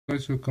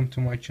Guys, welcome to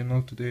my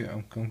channel. Today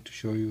I'm going to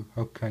show you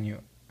how can you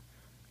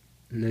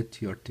let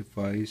your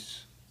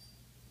device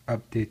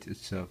update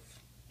itself.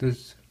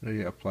 This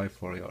really apply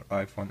for your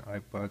iPhone,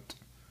 iPad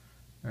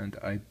and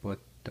iPod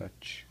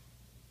Touch.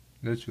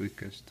 Let's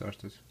get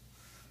started.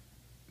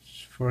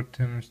 For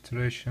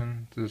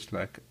demonstration, this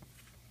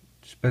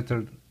it's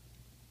better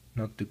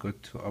not to go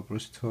to Apple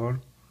Store,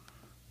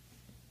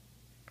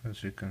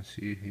 as you can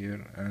see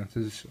here, and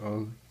this is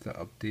all the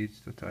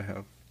updates that I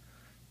have,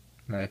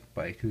 like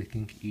by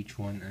clicking each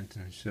one and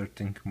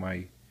inserting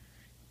my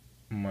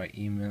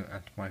email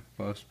and my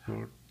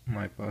password.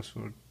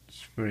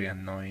 It's very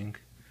annoying.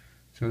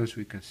 So let's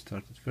get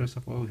started. First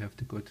of all, we have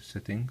to go to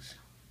settings,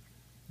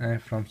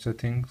 and from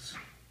settings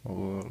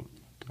all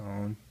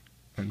down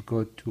and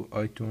go to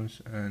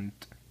iTunes and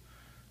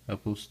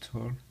Apple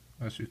Store,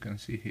 as you can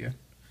see here,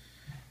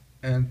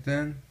 and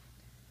then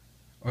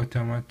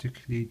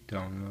automatically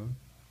download,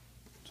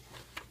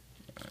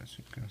 as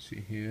you can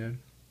see here.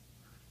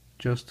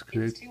 Just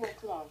click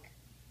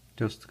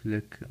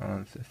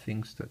on the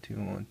things that you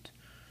want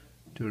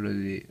to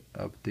really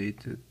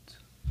update it.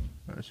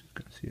 As you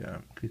can see,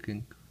 I'm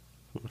clicking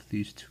for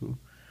these two.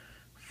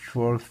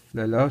 For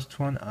the last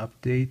one,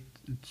 update,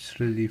 it's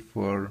really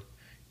for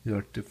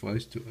your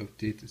device to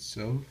update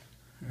itself.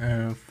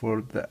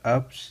 For the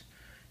apps,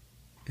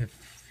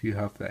 if you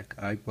have like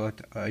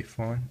iPad,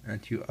 iPhone,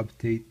 and you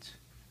update,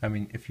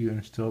 if you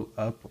install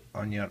app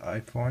on your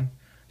iPhone,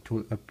 it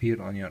will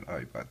appear on your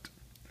iPad.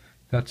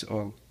 That's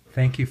all.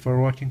 Thank you for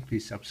watching.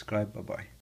 Please subscribe. Bye bye.